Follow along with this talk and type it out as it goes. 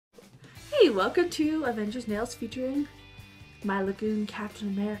welcome to Avengers Nails featuring my Lagoon Captain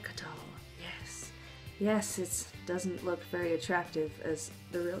America doll. Yes, it doesn't look very attractive as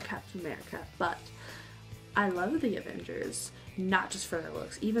the real Captain America, but I love the Avengers, not just for their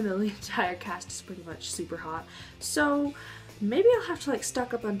looks, even though the entire cast is pretty much super hot. So maybe I'll have to like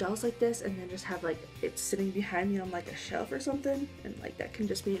stock up on dolls like this and then just have like it sitting behind me on like a shelf or something, and like that can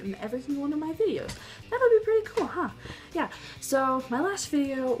just be in every single one of my videos. That would be pretty cool, huh? Yeah, so my last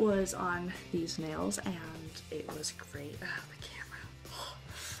video was on these nails and it was great. Oh, the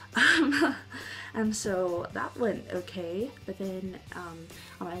camera. And so that went okay, but then on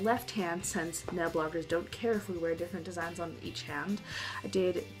my left hand, since nail bloggers don't care if we wear different designs on each hand, I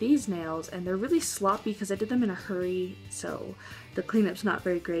did these nails, and they're really sloppy because I did them in a hurry, so the cleanup's not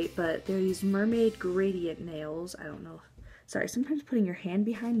very great, but they're these Mermaid gradient nails. I don't know. Sorry, sometimes putting your hand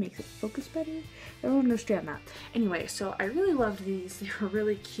behind makes it focus better. I don't understand that. Anyway, so I really loved these. They were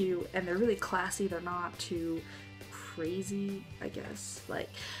really cute, and they're really classy. They're not too crazy, I guess. Like,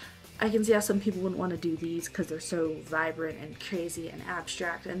 I can see how some people wouldn't want to do these because they're so vibrant and crazy and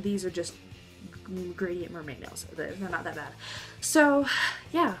abstract, and these are just gradient mermaid nails. They're not that bad. So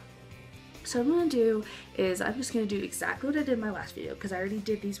yeah, so what I'm going to do is I'm just going to do exactly what I did in my last video, because I already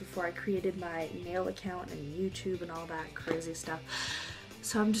did these before I created my nail account and YouTube and all that crazy stuff.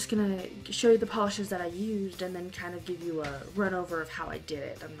 So I'm just going to show you the polishes that I used and then kind of give you a run over of how I did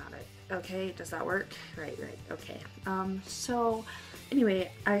it. Okay, does that work? Right, okay. So anyway,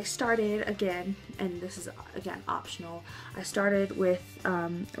 I started again, and this is again optional. I started with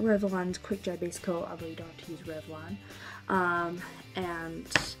Revlon's Quick Dry Base Coat, although you don't have to use Revlon. And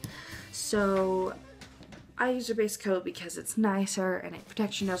so I use a base coat because it's nicer and it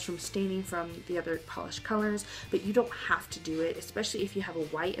protects your nails from staining from the other polished colors, but you don't have to do it, especially if you have a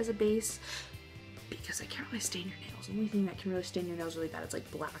white as a base, because I can't really stain your nails. The only thing that can really stain your nails really bad is like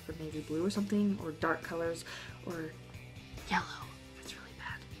black or navy blue or something, or dark colors, or yellow. It's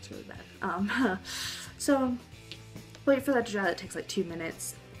really bad. So wait for that to dry. That takes like 2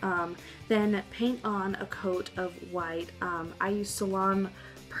 minutes. Then paint on a coat of white. I use Salon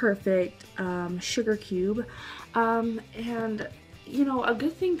Perfect Sugar Cube, and you know, a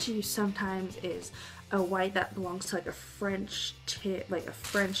good thing to use sometimes is a white that belongs to like a French tip, like a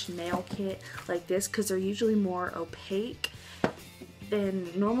French nail kit like this, because they're usually more opaque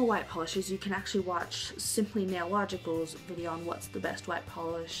than normal white polishes. You can actually watch Simply Nail Logical's video on what's the best white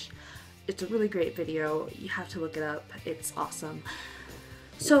polish. It's a really great video. You have to look it up. It's awesome.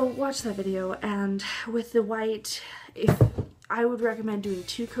 So watch that video. And with the white, I would recommend doing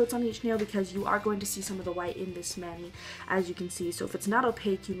 2 coats on each nail, because you are going to see some of the white in this mani, as you can see. So if it's not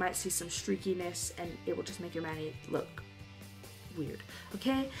opaque, you might see some streakiness, and it will just make your mani look weird.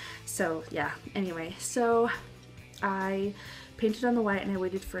 Okay? So yeah, anyway, so I painted on the white and I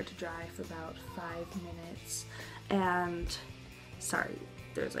waited for it to dry for about 5 minutes. And sorry,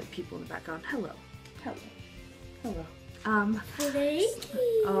 there's like people in the background. Hello. Flakies.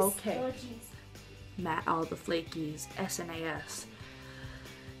 Okay. Oh, geez. Matt, all the flakies, SNAS.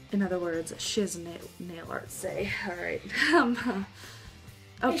 In other words, shiz nail art say. Alright.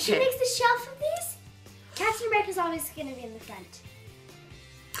 Okay. If she makes the shelf of these, Captain America's always going to be in the front.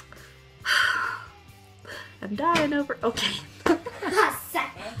 I'm dying over. Okay.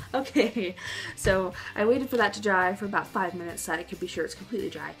 Second. Okay, so I waited for that to dry for about 5 minutes so I could be sure it's completely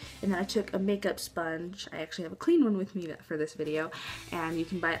dry, and then I took a makeup sponge. I actually have a clean one with me for this video, and you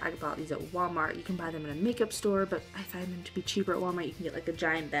can buy, I bought these at Walmart. You can buy them in a makeup store, but I find them to be cheaper at Walmart. You can get like a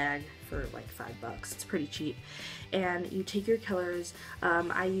giant bag for like $5. It's pretty cheap. And you take your colors.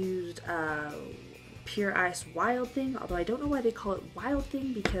 I used Pure Ice Wild Thing, although I don't know why they call it Wild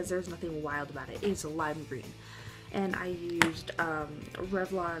Thing, because there's nothing wild about it. It's a lime green. And I used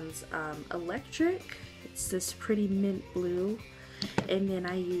Revlon's Electric. It's this pretty mint blue. And then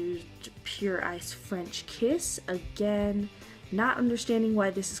I used Pure Ice French Kiss. Again, not understanding why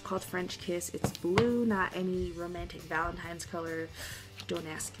this is called French Kiss. It's blue, not any romantic Valentine's color. Don't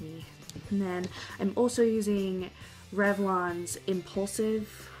ask me. And then I'm also using Revlon's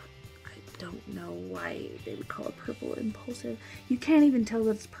Impulsive. I don't know why they would call it purple Impulsive. You can't even tell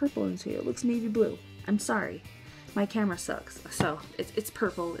that it's purple until it looks navy blue. I'm sorry. My camera sucks. So it's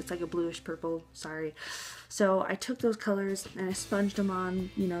purple. It's like a bluish purple. Sorry. So I took those colors and I sponged them on,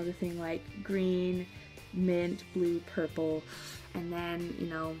 you know, the thing like green, mint, blue, purple, and then, you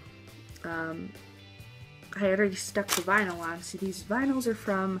know, I already stuck the vinyl on. See, these vinyls are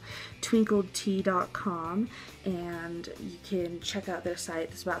from twinkledtea.com, and you can check out their site.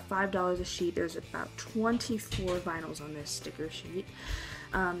 It's about $5 a sheet. There's about 24 vinyls on this sticker sheet.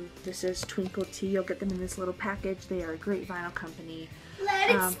 This is Twinkled Tea. You'll get them in this little package. They are a great vinyl company. Let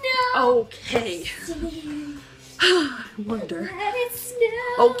it snow. Okay. I wonder. Let it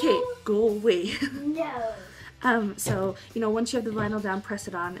snow. Okay, go away. No. So, you know, once you have the vinyl down, press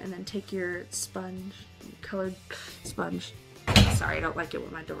it on, and then take your colored sponge. Sorry, I don't like it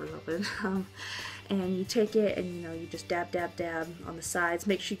when my door's open. And you take it and, you know, you just dab, dab, dab on the sides.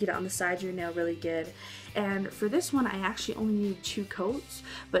 Make sure you get it on the sides of your nail really good. And for this one, I actually only need 2 coats,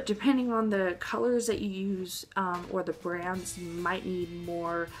 but depending on the colors that you use or the brands, you might need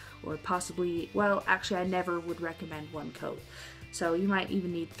more, or possibly, well, actually I never would recommend 1 coat. So you might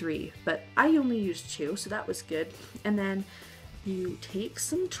even need 3, but I only used 2, so that was good. And then you take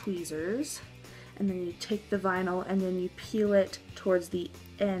some tweezers, and then you take the vinyl and then you peel it towards the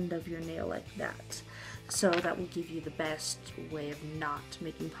end of your nail like that. So that will give you the best way of not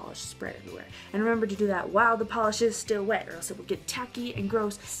making polish spread everywhere. And remember to do that while the polish is still wet, or else it will get tacky and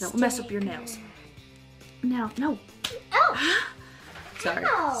gross and it will mess up your nails. Now, no. Oh. Sorry,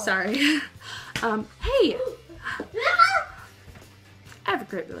 Ow. sorry. Hey! I have a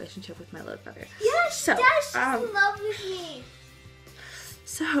great relationship with my little brother. Yes, So, she's in love with me.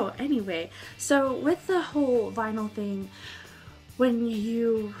 So anyway, so with the whole vinyl thing, when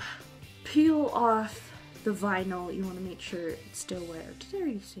you peel off the vinyl, you want to make sure it's still wet. Or did I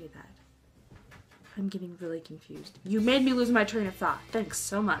already say that? I'm getting really confused. You made me lose my train of thought. Thanks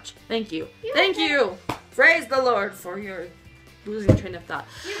so much. Thank you. Thank you. Praise the Lord for your losing train of thought.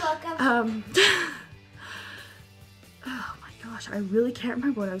 You're welcome. Oh my gosh, I really can't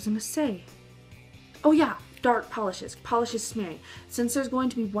remember what I was going to say. Oh yeah. Dark polishes smearing. Since there's going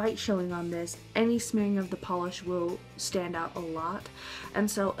to be white showing on this, any smearing of the polish will stand out a lot. And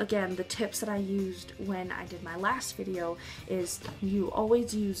so again, the tips that I used when I did my last video is you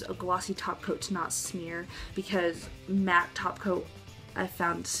always use a glossy top coat to not smear, because matte top coat I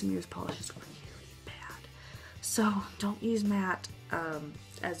found smears polishes really bad. So don't use matte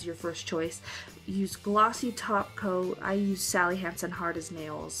as your first choice. Use glossy top coat. I use Sally Hansen Hard as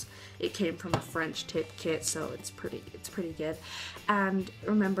Nails. It came from a French tip kit, so it's pretty good. And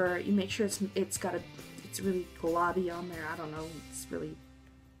remember, you make sure it's really globby on there. I don't know. It's really,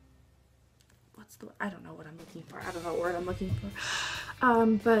 I don't know what I'm looking for. I don't know what word I'm looking for.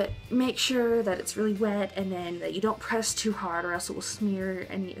 But make sure that it's really wet, and then that you don't press too hard, or else it will smear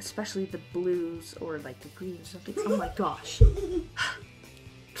any, especially the blues or like the greens or something. Oh my gosh.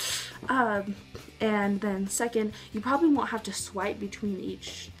 And then second, you probably won't have to swipe between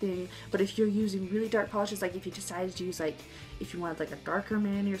each thing, but if you're using really dark polishes, like if you decided to use, like, if you wanted like a darker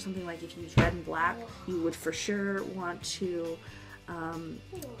Manny or something, like if you use red and black, you would for sure want to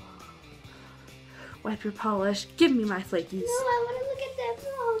wipe your polish. Give me my flakies. No, I want to look at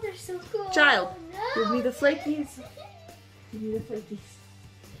them. Oh, they're so cool. Child, no. give me the flakies. Give me the flakies.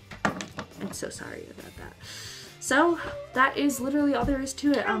 I'm so sorry about that. So that is literally all there is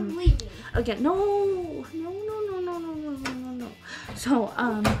to it. I'm leaving. Again, no. So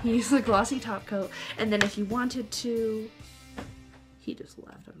you use the glossy top coat, and then if you wanted to, he just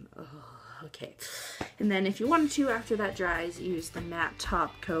left. Okay. And then if you wanted to, after that dries, use the matte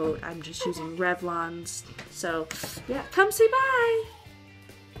top coat. I'm just using Revlon's. So yeah, come say bye.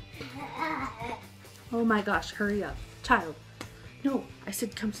 Oh my gosh, hurry up, child. No, I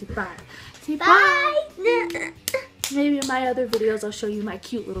said come say bye. Say bye. Maybe in my other videos I'll show you my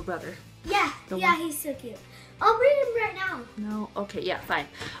cute little brother. Yeah, he's so cute. I'll bring him right now. No? Okay, yeah, fine.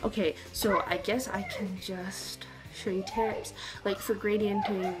 Okay, so I guess I can just show you tips. Like for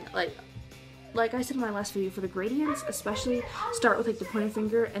gradienting, like I said in my last video, for the gradients, especially start with like the pointer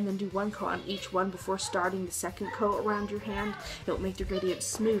finger and then do 1 coat on each one before starting the second coat around your hand. It will make the gradient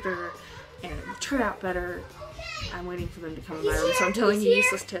smoother and it will turn out better. I'm waiting for them to come in my room, so I'm telling you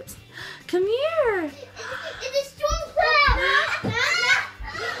useless tips. Come here! It is Stormcloud!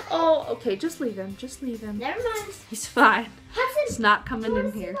 Oh, okay, just leave him. Just leave him. Never mind. He's fine. Hudson, He's not coming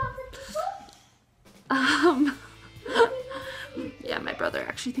in here. Yeah, my brother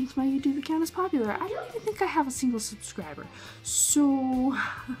actually thinks my YouTube account is popular. I don't even think I have a single subscriber. So,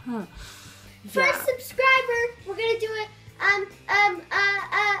 yeah. First subscriber, we're gonna do it.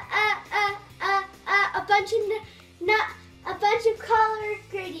 A bunch of color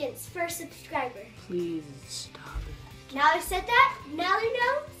gradients for a subscriber. Please stop it. Now I said that. Now they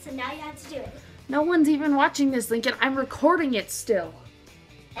know. So now you have to do it. No one's even watching this, Lincoln. I'm recording it still.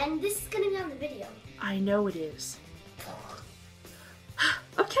 And this is gonna be on the video. I know it is.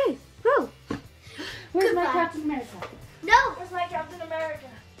 Okay, well. Where's my Captain America? No! Where's my Captain America?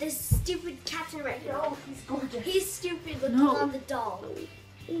 This stupid Captain America. No, he's gorgeous. He's stupid looking No. on the doll.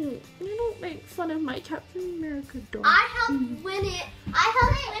 You don't make fun of my Captain America doll. I helped win it. I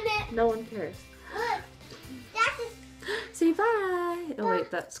helped win it. No one cares. Look. Say bye. Oh wait,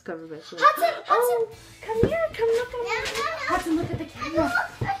 that's government. Hudson, Come here, come look at me. Hudson, look at the camera.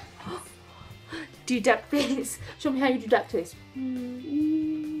 Do duck face. Show me how you do duck face.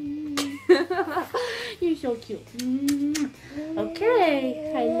 You're so cute.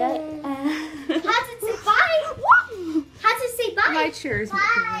 Okay, I like. Hudson, say bye. Hudson, say bye. My chair is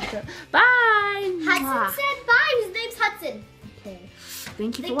making like that. Bye. Hudson said bye. His name's Hudson. Okay.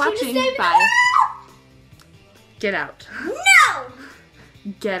 Thank you for The watching. cutest name in the Bye. world. Get out. No.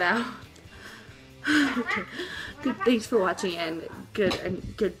 Get out. Okay. Thanks for watching and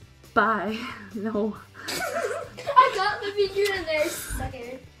goodbye. No. I got the figure in there. Sucker.